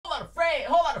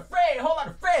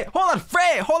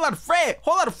whole lot of Fred,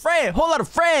 whole lot of Fred, whole lot of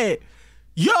Fred.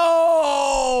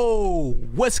 Yo,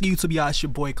 what's good, YouTube? Y'all, it's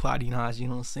your boy Clouty Naz. You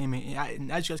know what I'm saying, man?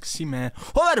 As you guys can see, man,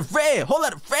 whole lot of Fred, whole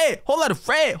lot of Fred, whole lot of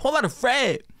Fred, whole lot of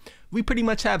Fred. We pretty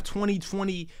much have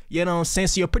 2020. You know what I'm saying?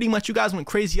 So, yo, pretty much you guys went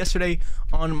crazy yesterday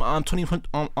on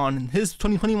his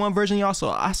 2021 version, y'all. So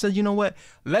I said, you know what?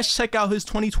 Let's check out his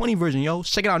 2020 version, yo.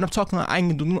 Check it out. And I'm talking. I ain't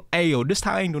gonna do no. Hey, yo, this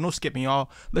time I ain't doing no skipping, y'all.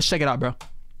 Let's check it out, bro.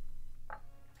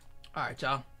 All right,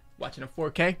 y'all. Watching in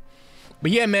 4K.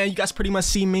 But yeah, man, you guys pretty much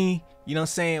see me. You know what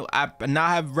I'm saying? I now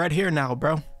have red hair now,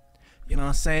 bro. You know what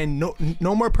I'm saying?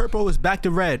 No more purple. It's back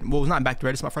to red. Well, it's not back to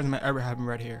red. It's my first time ever having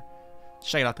red hair.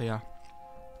 Check it out there, y'all.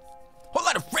 Whole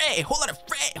lot of Fred, whole lot of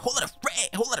Fred, whole lot of Fred,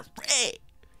 whole lot of Fred.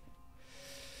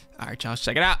 All right, y'all,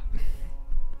 check it out.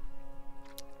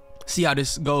 See how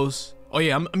this goes. Oh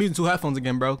yeah, I'm using two headphones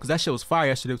again, bro, because that shit was fire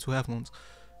yesterday with two headphones.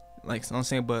 Like, you know what I'm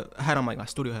saying? But I had on like my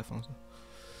studio headphones.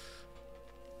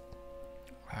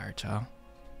 All right, y'all.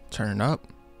 Turn it up.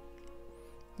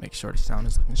 Make sure the sound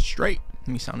is looking straight. Let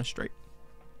me sound it straight.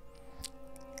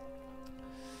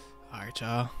 All right,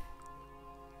 y'all.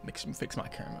 Fix my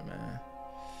camera, man.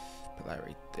 Put that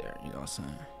right there, you know what I'm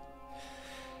saying?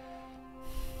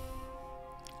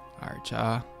 All right,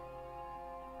 y'all.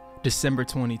 December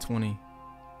 2020.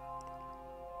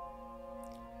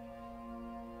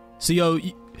 So, yo,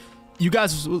 you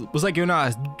guys was like, yo, nah,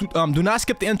 do not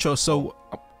skip the intro. So,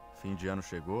 Fim de ano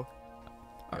chegou.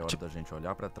 É hora da gente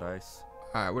olhar pra trás.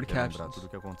 All right, where the captions? Tudo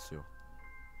que aconteceu.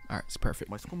 All right, it's perfect.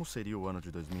 Mas como seria o ano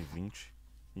de 2020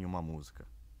 em uma música?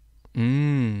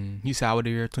 You said how would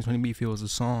the year 2020 be if it was a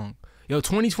song? Yo,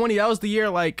 2020, that was the year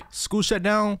like school shut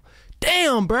down.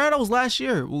 Damn, bro, that was last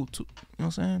year. Well, you know what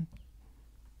I'm saying?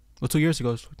 Well, 2 years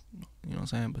ago, you know what I'm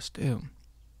saying? But still.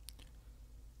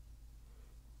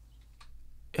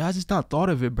 Yeah, I just not thought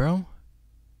of it, bro.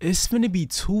 It's finna be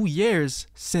 2 years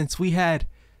since we had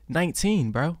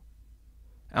 19, bro.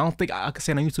 I don't think I could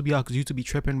say it on YouTube, y'all, because YouTube be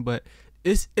tripping, but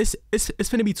it's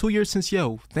finna be 2 years since,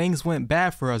 yo, things went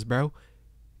bad for us, bro.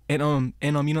 And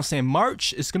you know what I'm saying,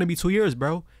 March, it's gonna be 2 years,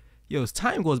 bro. Yo,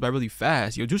 time goes by really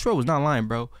fast. Yo, Juice WRLD was not lying,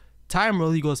 bro. Time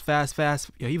really goes fast.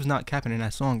 Yo, he was not capping in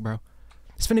that song, bro.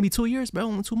 It's finna be 2 years, bro,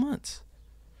 in 2 months.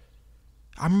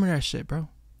 I remember that shit, bro.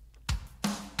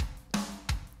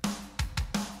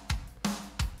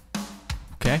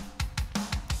 Okay.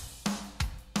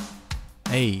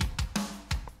 Hey.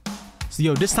 So,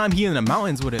 yo, this time he in the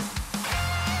mountains with it.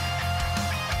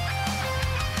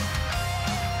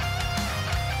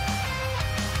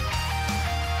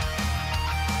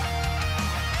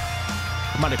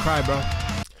 I'm about to cry, bro.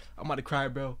 I'm about to cry,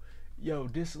 bro. Yo,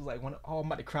 this is like I'm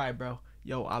about to cry, bro.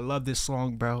 Yo, I love this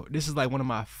song, bro. This is like one of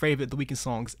my favorite The Weeknd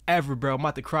songs ever, bro. I'm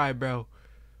about to cry, bro.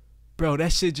 Bro,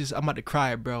 that shit just, I'm about to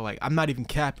cry, bro. Like, I'm not even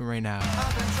capping right now.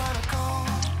 I've been trying to call.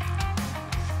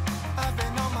 I've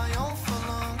been on my own for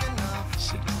long enough.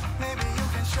 Shit. Maybe you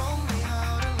can show me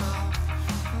how to love.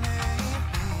 Maybe.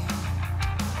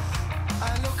 I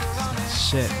look around and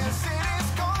Shit, see the man.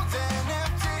 city's cold and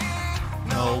empty.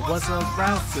 No one's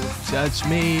around to judge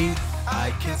me. I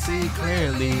can see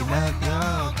clearly now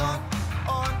you're gone.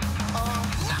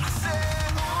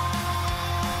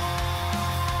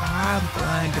 I'm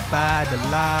blinded by the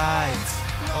lights.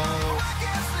 Oh,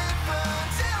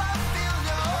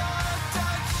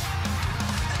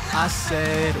 I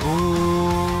said,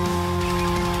 ooh.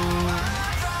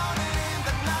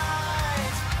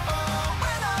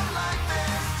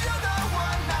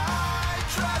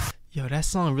 Yo, that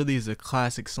song really is a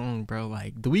classic song, bro.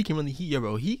 Like, The Weeknd really, he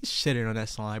shitted on that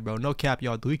song, like, bro. No cap,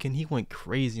 y'all. The Weeknd, he went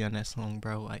crazy on that song,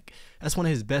 bro. Like, that's one of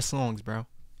his best songs, bro.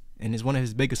 And it's one of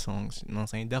his biggest songs. You know what I'm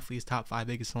saying? Definitely his top 5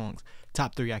 biggest songs.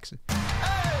 Top 3, actually.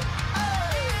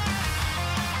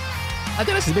 I think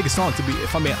that's his biggest song, to be,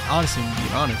 if I'm being honest and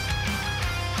being honest.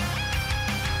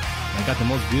 I got the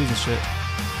most views and shit.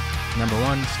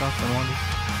 #1 stuff, #1.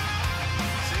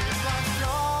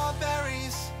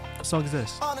 What song is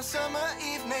this? On a summer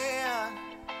evening,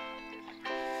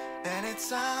 and it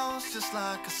sounds just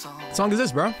like a song. What song is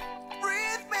this, bro?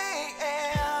 Breathe me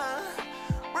in,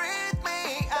 breathe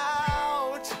me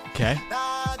out. Okay.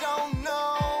 I don't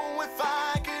know if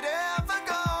I could ever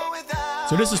go without.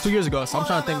 So this is 2 years ago, so I'm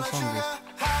trying to think what song it is.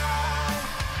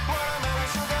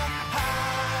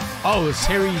 Oh, it's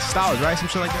Harry Styles, right? Some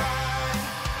shit like that.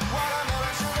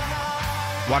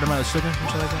 Watermelon Sugar, some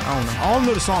shit like that. I don't know. I don't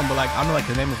know the song, but like I know like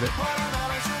the name of it.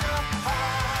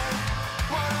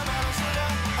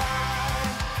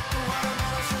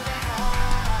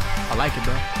 I like it,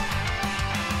 bro.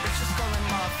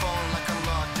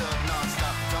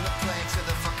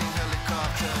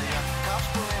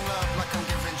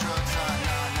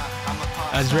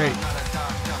 That's great.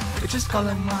 It's just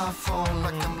calling my phone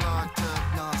like I'm locked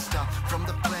up non-stop. From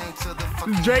the plane to the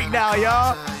fucking Drake now,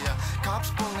 y'all.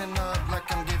 Cops pulling up like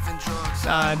I'm giving drugs.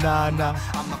 Nah.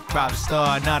 I'm a Pop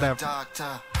star, not a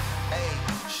doctor. Hey,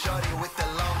 shorty with the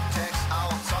long text, I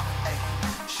don't talk. Hey,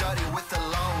 shorty with the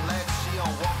long legs, she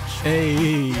don't walk. Hey.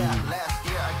 Yeah, last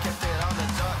year I kept it on the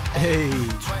duck. Hey.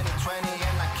 2020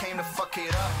 and I came to fuck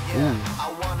it up. Yeah, I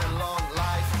want a long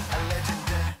life, a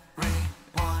legendary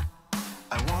one.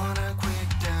 I want a quick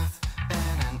death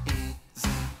and an easy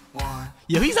one.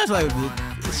 Yo, he's not like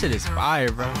this shit is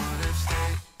fire, bro.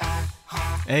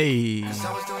 Hey. I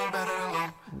was doing better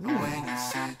alone when you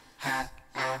said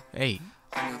hello. Hey.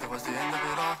 I knew that was the end of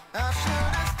it all. I should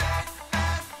have stayed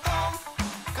at home,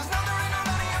 'cause now there ain't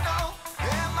nobody to go.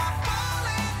 Am I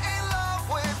falling in love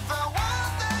with the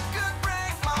one that could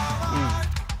break my heart?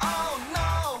 Oh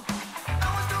no, I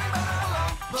was doing better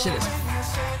alone. But Shit is. when you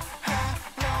said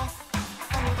hello,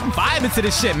 I'm vibing to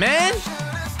this shit, man. should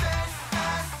have stayed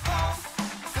at home,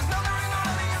 'cause now there ain't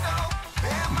nobody to go.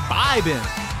 Am I Vibing. in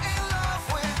love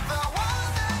with the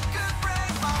one that could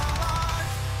break my heart?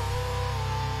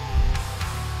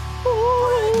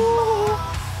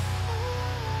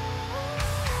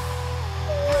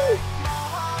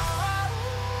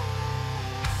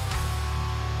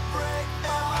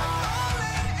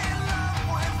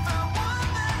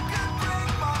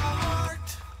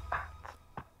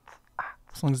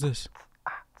 What song is this?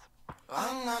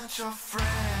 I'm not your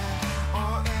friend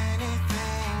or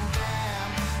anything,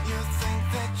 damn. You think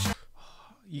that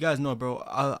You guys know, bro.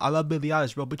 I love Billie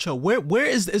Eilish, bro. But yo, where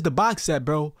is the box at,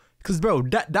 bro? Cause bro,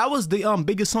 that was the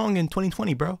biggest song in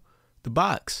 2020, bro. The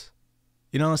box.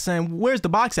 You know what I'm saying? Where's the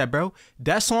box at, bro?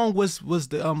 That song was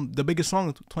the biggest song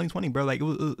of 2020, bro. Like it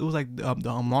was like the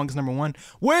longest #1.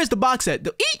 Where's the box at?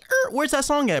 Where's that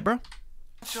song at, bro?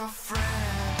 your friend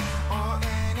or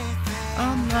anything,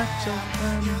 I'm not your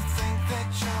friend. you think that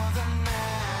you're the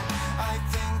man. I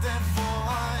think that for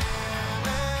I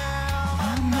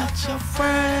am I'm not your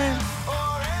friend.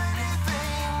 or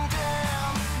anything,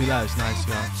 damn. Billie Eilish, nice,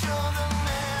 y'all. You're the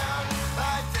man.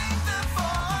 I think that for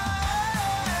I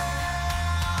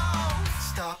am.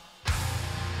 Stop.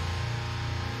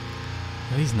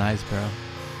 Yo, he's nice, bro.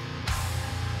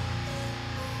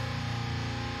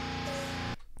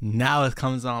 Now it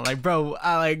comes on, like, bro.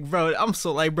 I'm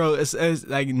so like, bro. It's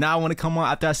like now I want to come on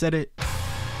after I said it.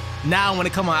 Now I want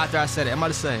to come on after I said it. I'm about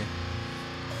to say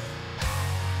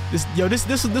this. Yo, this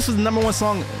was the #1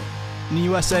 song in the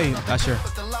USA last year.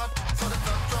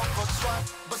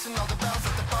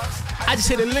 I just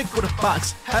hit a lick with a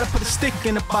box. Had to put a stick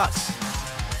in the box.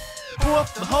 Pull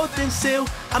up the whole thing still.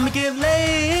 I'ma get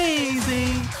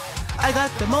lazy. I got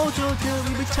the mojo deal.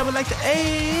 We be chopping like the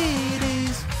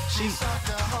 80s. She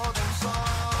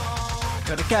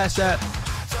got the cash app.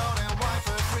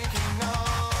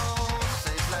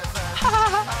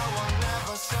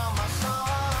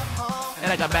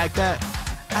 And I got back that.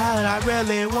 And I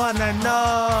really wanna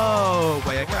know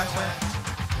where your cash at.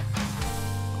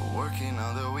 Working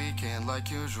on the weekend like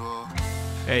usual.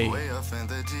 Hey. Way off in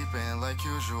the deep end like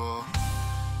usual.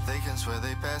 They can swear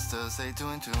they passed us, they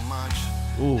doing too much.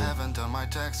 Ooh. Haven't done my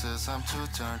taxes, I'm too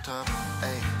turned up.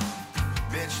 Hey,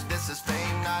 bitch, this is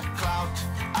fame, not clout.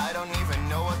 I don't even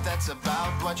know what that's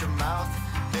about. Watch your mouth.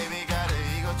 Baby got an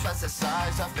ego twice the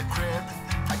size of the crib.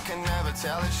 I can never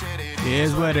tell a shit, it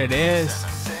Is what it is. I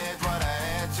said what I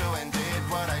had to and did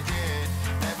what I did.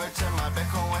 Never turn my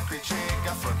back on one quick chick,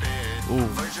 God forbid. Ooh.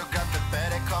 Virgil got the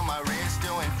Patek on my wrist,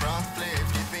 doing front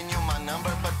flips. Giving you my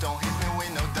number, but don't hit me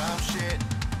with no dumb shit.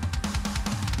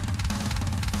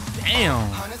 Damn.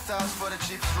 100,000 for the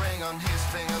cheapest ring on his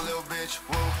finger, little bitch.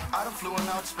 Whoa, I done flew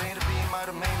out to Spain to be my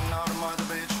domain and all the mother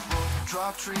bitch. Whoa,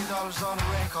 drop $3 on the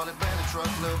ring, call it bandit truck,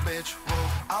 little bitch. Whoa,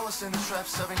 I was in the trap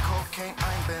serving cocaine, I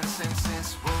ain't been the same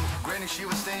since. Whoa, granny she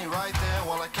was standing right there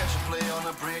while I catch a play on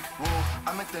a brick. Whoa,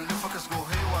 I make the little fuckers go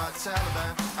haywire,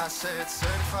 Taliban. I said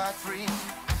certified free,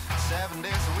 7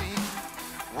 days a week.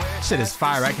 Shit is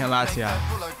fire, I can't lie to y'all.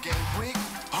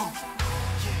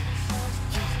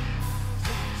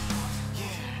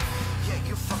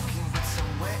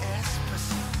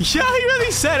 Yeah, he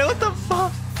really said it. What the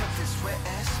fuck?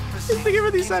 This nigga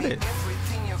really said it.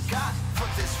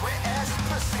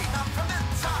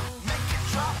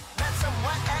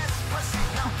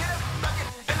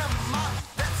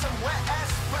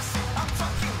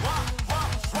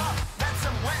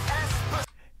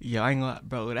 Yo, I ain't gonna,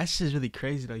 bro. That shit's really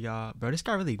crazy though, y'all. Bro, this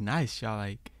guy really nice, y'all.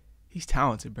 Like, he's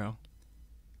talented, bro.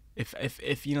 If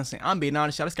you know what I'm saying, I'm being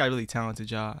honest, y'all. This guy really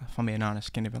talented, y'all. If I'm being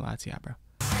honest, can't even lie to y'all, bro.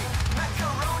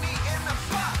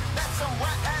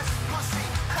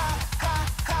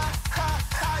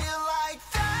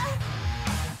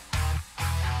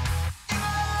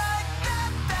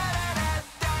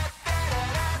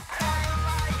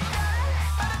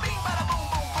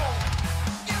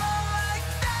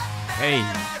 Hey.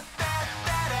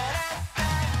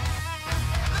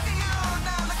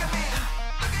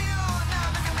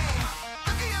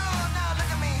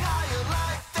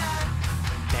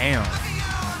 Damn.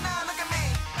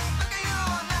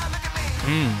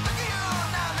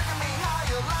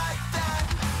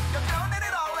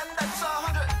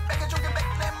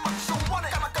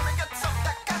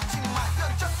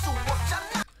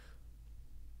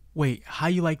 Wait, How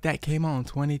You Like That came out in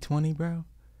 2020, bro?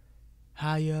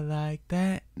 How You Like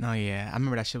That? No, yeah. I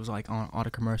remember that shit was like on all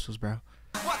the commercials, bro.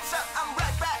 What's up? I'm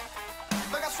right back.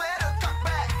 Like I swear to cut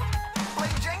back. Play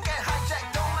Jane, get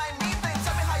hijacked. Don't like me, then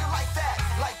tell me how you like that.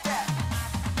 Like that.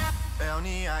 É o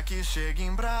Nia que chega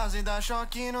em brasa e dá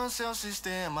choque no seu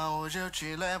sistema. Hoje eu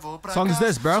te levo pra Song is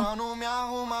this, bro? Só não me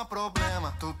arruma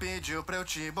problema. Tu pediu pra eu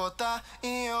te botar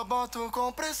e eu boto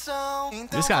com pressão.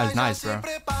 Então This guy's nice, bro. se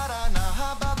prepara na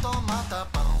raba, toma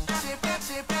tapão. Se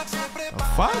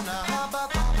prepara na raba,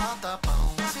 toma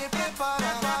tapão. Se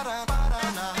prepara na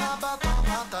raba,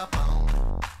 toma tapão.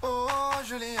 Ô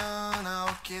Juliana,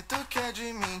 o que tu quer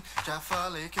de mim? Já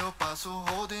falei que eu passo o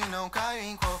rodo e não caio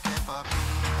em qualquer papinho.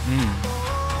 Ô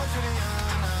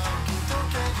Juliana, o que tu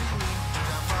quer de mim?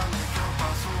 Já falei que eu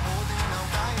passo o rodo e não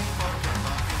caio em qualquer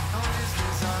papinho. Não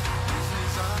desliza,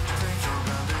 vem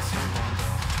jogando esse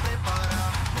bundão. Prepara,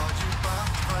 pode ir pá,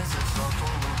 vai ser só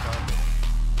colocar bem.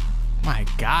 My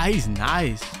God, he's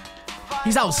nice.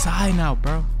 He's outside now,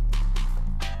 bro.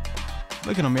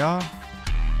 Look at him, y'all.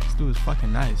 This dude is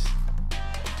fucking nice.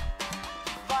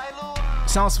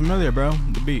 Sounds familiar, bro.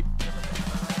 The beat.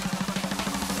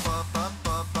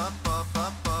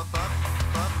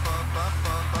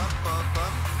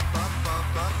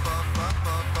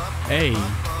 Hey.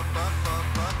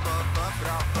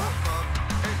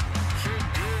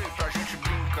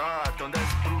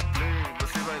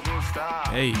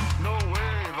 Hey. No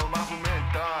way, vamos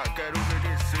argumentar. Quero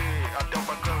obedecer até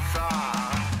pra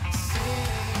cansar. Sim,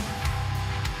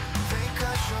 vem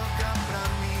cá jogar pra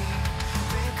mim.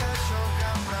 Vem cá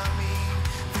jogar pra mim.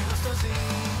 Vem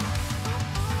gostosinho.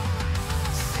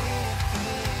 Sim,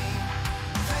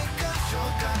 vem cá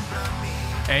jogar pra mim.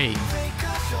 Hey. Vem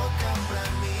cá jogar pra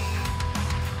mim.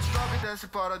 Sobe e desce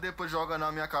para depois joga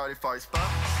na minha cara e faz pá,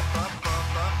 pá, pá,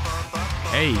 pá, pá,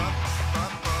 pá. Hey.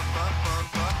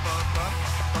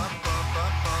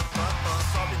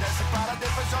 Sobe, desce, para,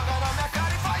 depois joga na minha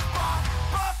cara e faz pá,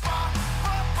 pá, pá,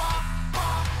 pá, pá,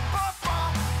 pá, pá,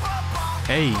 pá, pá,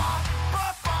 pá. Hey.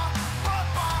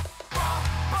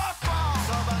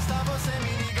 Só basta você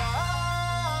me ligar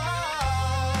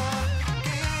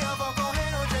que eu vou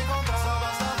correndo te encontrar. Só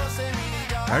basta você me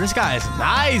ligar. Bro, this guy is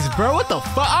nice, bro. What the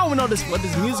fuck? I don't know what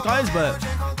this music is, but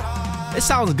it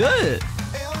sounds good.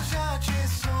 Eu já te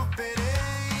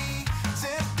superei,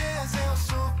 certeza eu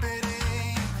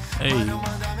superei. Hey. Pode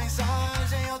mandar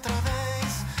mensagem outra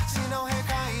vez, se não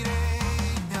recairei.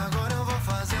 E agora eu vou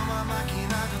fazer uma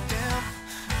máquina do tempo.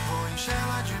 Vou encher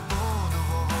ela de bolo,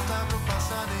 vou voltar pro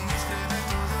passado e escrever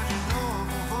tudo de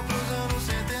novo. Vou pros anos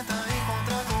 70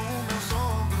 encontrar com o meu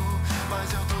sogro.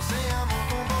 Mas eu tô sem amor,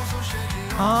 com o bolso cheio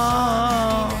de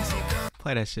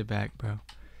Play that shit back, bro.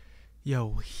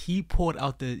 Yo, he pulled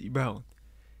out the bro.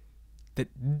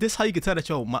 This how you can tell that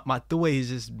my Thuay is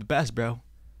just the best, bro.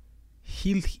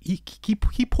 He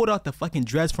pulled out the fucking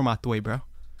dreads from my Thuay, bro.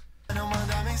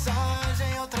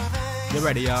 Get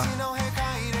ready, y'all.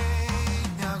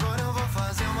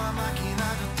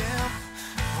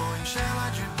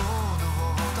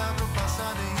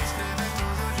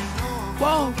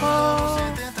 Whoa, whoa.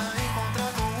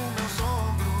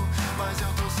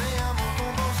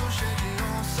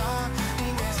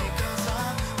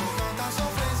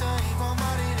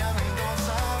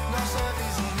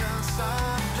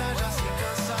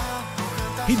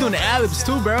 He doing the ad-libs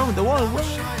too, bro. The one.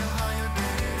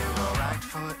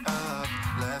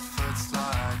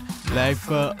 Left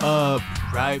foot up,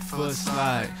 right foot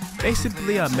slide.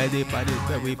 Basically, I'm mad by this,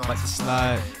 but we about to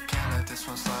slide. Can't let this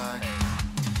one slide.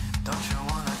 Don't you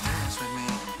wanna dance with me?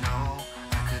 No,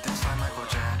 I could dance like Michael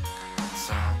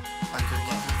Jackson. I could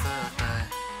give you the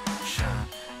passion.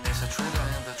 There's a thriller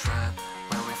in the trap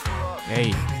where we from.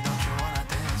 Hey. Baby, don't you wanna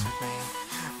dance with me?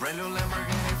 Brand new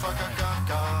Lamborghini, fuck a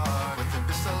car. With the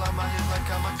pistol on my hip like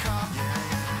I'm a cop. Yeah,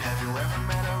 yeah. Have you ever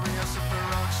met a real super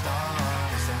rock star?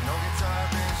 This ain't no guitar,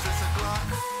 bitch, this a Glock.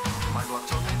 My Glock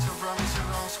told me to promise you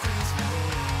won't squeeze me.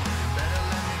 You better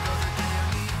let me go the day you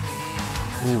leave me.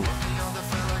 Ooh. On the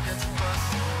fella gets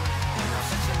bust. And I'm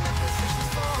switching the positions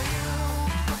for you.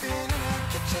 Cooking in the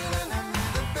kitchen and I'm in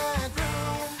the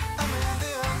bedroom. I'm in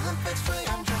the Olympics where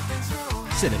I'm jumping through.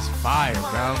 Shit is fire,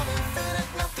 bro.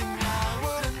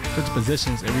 Switch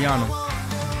positions, and Rihanna.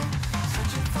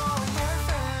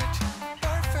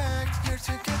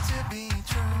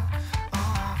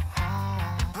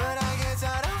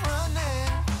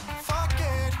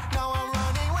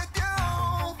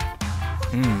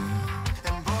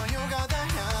 And boy, you got that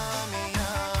yummy,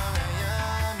 yummy,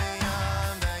 yummy,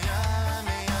 yummy,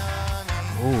 yummy,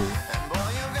 yummy. Ooh. And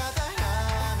boy, you got that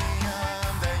yummy,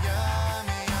 yummy,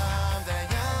 yummy,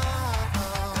 yummy,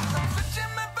 yummy. I'm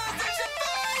switching my position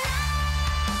for you.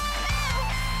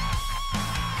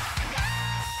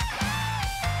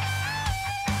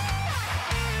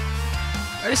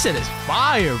 This shit is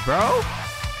fire, bro.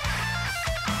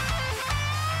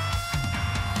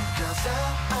 Cause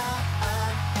I'm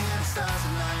in the stars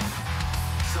tonight.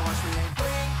 So watch me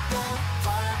bring the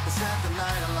fire and set the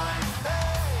night alight.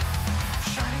 Hey!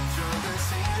 Shining through the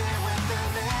city with the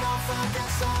neon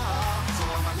fucking song. So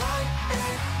I'ma light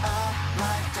it up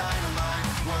like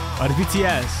dynamite. Whoa. Oh, the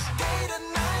BTS. Day to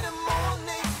night and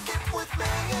morning, get with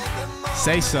me in the morning.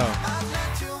 Say so. I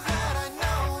let you have, I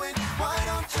know it. Why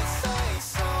don't you say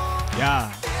so?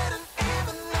 Yeah. Didn't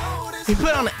even notice. He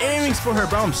put on the earrings for her,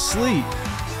 bro. I'm asleep.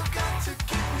 You got to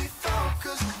keep me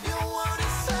focused. You wanna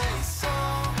say so?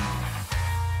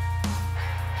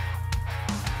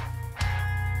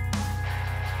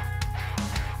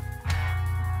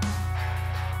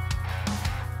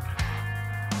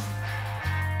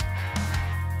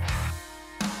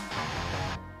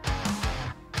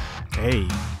 Hey.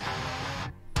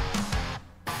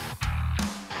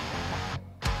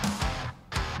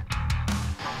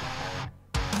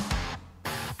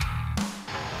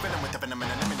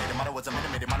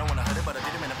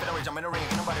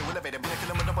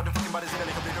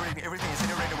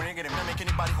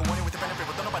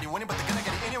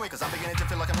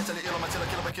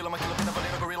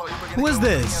 Who is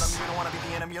this?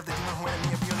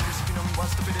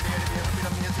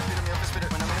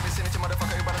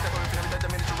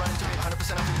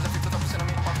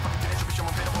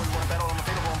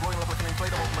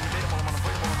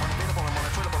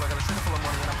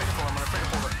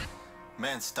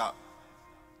 Man, stop.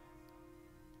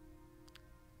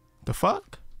 The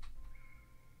fuck?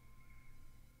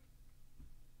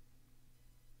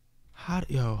 How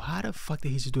the fuck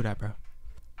did he just do that, bro?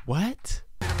 What?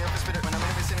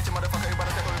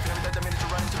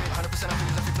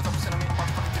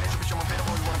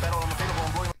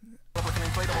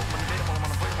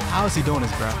 How is he doing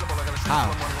this, bro?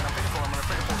 How?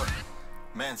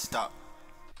 Man, stop.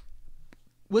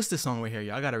 What's this song right here,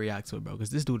 y'all? I gotta react to it, bro, because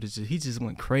this dude is he just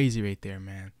went crazy right there,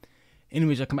 man.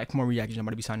 Anyways, y'all come back for more reactions. I'm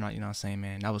about to be signing out, you know what I'm saying,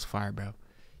 man? That was fire, bro.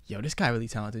 Yo, this guy really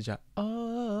talented, y'all.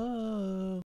 Oh.